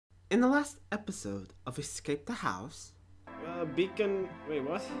In the last episode of Escape the House... Beacon... Wait,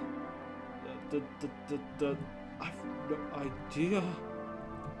 what? I've no idea.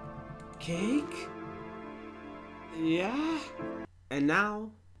 Cake? Yeah? And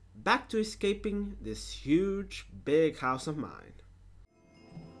now, back to escaping this huge, big house of mine.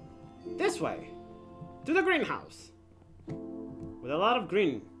 This way! To the greenhouse! With a lot of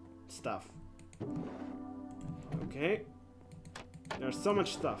green stuff. Okay. There's so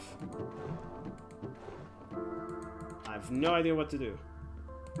much stuff. I have no idea what to do.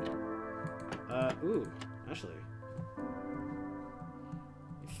 Ooh, actually.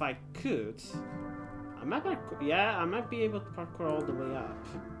 If I could... I might be able to parkour all the way up.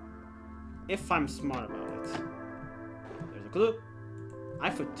 If I'm smart about it. There's a clue. I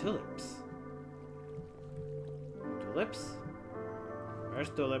put tulips. Tulips? Where's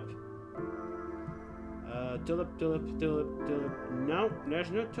tulip? Tulip. No,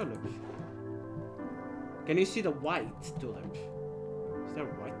 there's no tulip. Can you see the white tulip? Is there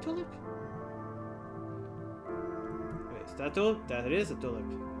a white tulip? Wait, is that a tulip? That is a tulip.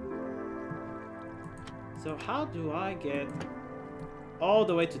 So how do I get all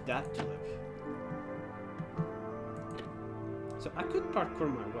the way to that tulip? So I could parkour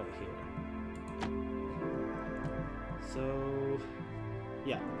my way here. So,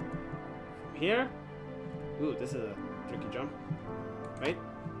 yeah. From here. Ooh, this is a tricky jump. Right?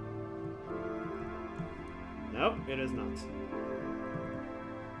 Nope, it is not.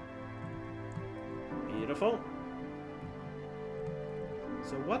 Beautiful.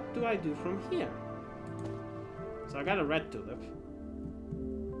 So what do I do from here? So I got a red tulip.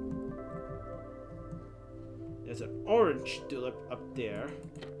 There's an orange tulip up there.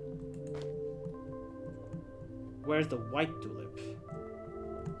 Where's the white tulip?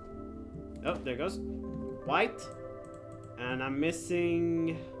 Oh, there it goes. White. And I'm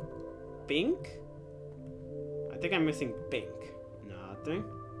missing... pink? I think I'm missing pink. Nothing.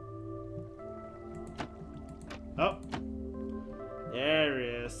 Oh. There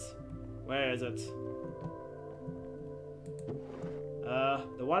it is. Where is it?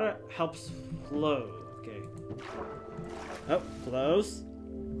 The water helps flow. Okay. Oh, close.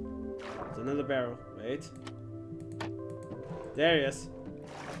 There's another barrel. Wait. There he is.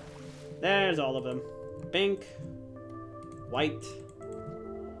 There's all of them. Pink, white,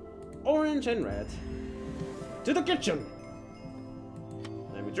 orange, and red. To the kitchen!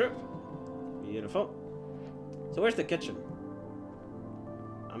 Let me through. Beautiful. So where's the kitchen?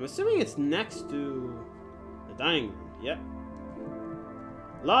 I'm assuming it's next to the dining room. Yep.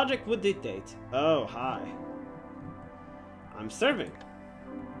 Logic would dictate. Oh, hi. I'm serving.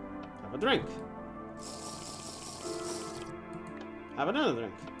 Have a drink. Have another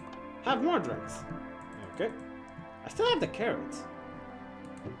drink. Have more drinks. Okay. I still have the carrot.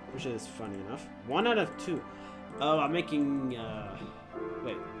 Which is funny enough. 1 out of 2. Oh, I'm making,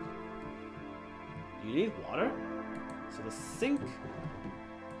 wait. You need water? So the sink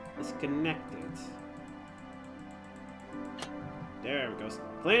is connected. There it goes.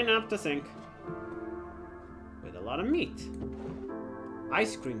 Clean up the sink. With a lot of meat.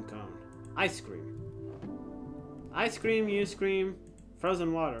 Ice cream cone. Ice cream. Ice cream, you scream.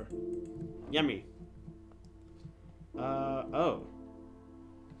 Frozen water. Yummy. Oh.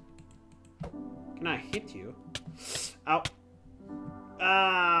 Can I hit you? Ow.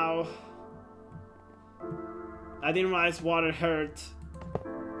 Ow. I didn't realize water hurt.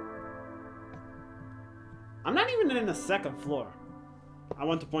 I'm not even in the second floor. I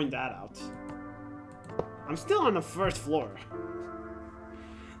want to point that out. I'm still on the first floor.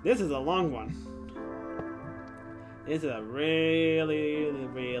 This is a long one. This is a really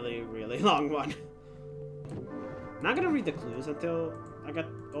long one. Not gonna read the clues until I got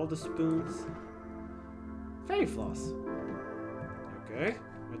all the spoons. Fairy floss. Okay,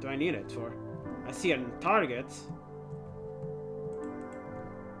 what do I need it for? I see a target.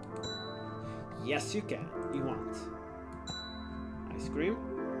 Yes, you can. You want ice cream?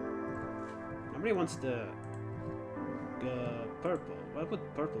 Nobody wants the purple. What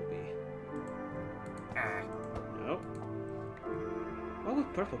would purple be? No. What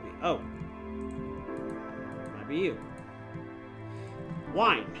would purple be? Oh. Might be you.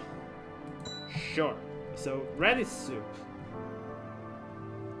 Wine. Sure. So red is soup.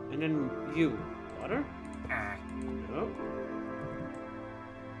 And then you. Water? No.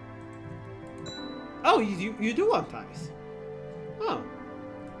 Oh, you do want ice. Oh.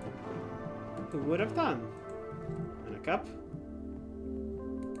 Who would have done? And a cup?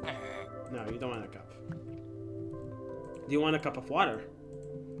 No, you don't want a cup. Do you want a cup of water?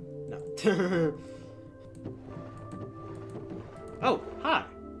 No. Oh, hi.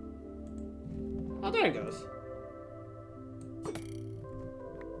 there it goes.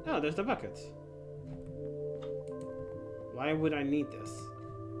 Oh, there's the bucket. Why would I need this?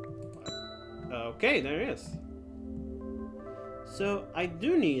 Okay, there it is. So I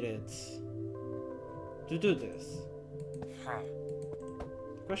do need it to do this.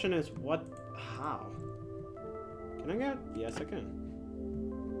 Question is, what? How? Can I get? Yes, I can.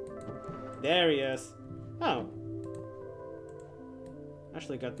 There he is. Oh.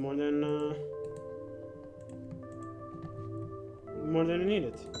 Actually got more than I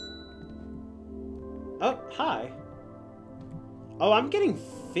needed. Oh, hi. Oh, I'm getting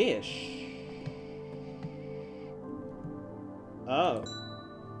fish. Oh.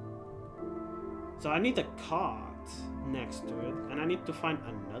 So I need a cart next to it, and I need to find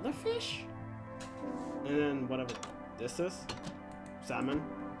another fish? And then whatever this is. Salmon.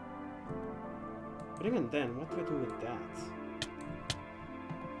 But even then, what do I do with that?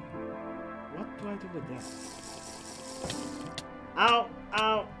 What do I do with that? Ow!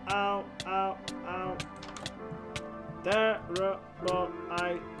 Ow! Ow! Ow! Ow! Terrible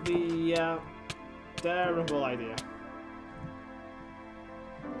idea. Terrible idea.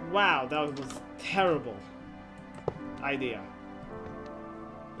 Wow, that was terrible idea.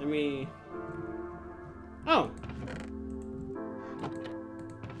 Let me... Oh!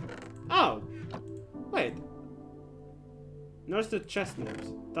 Oh! Wait. Notice the chest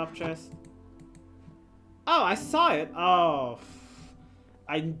names. Top chest. Oh, I saw it! Oh.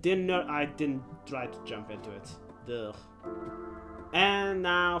 I didn't try to jump into it. Ugh. And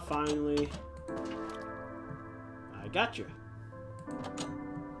now, finally... I got you.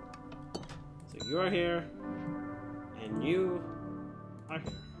 So you are here, and you are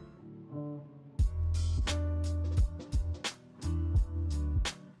here.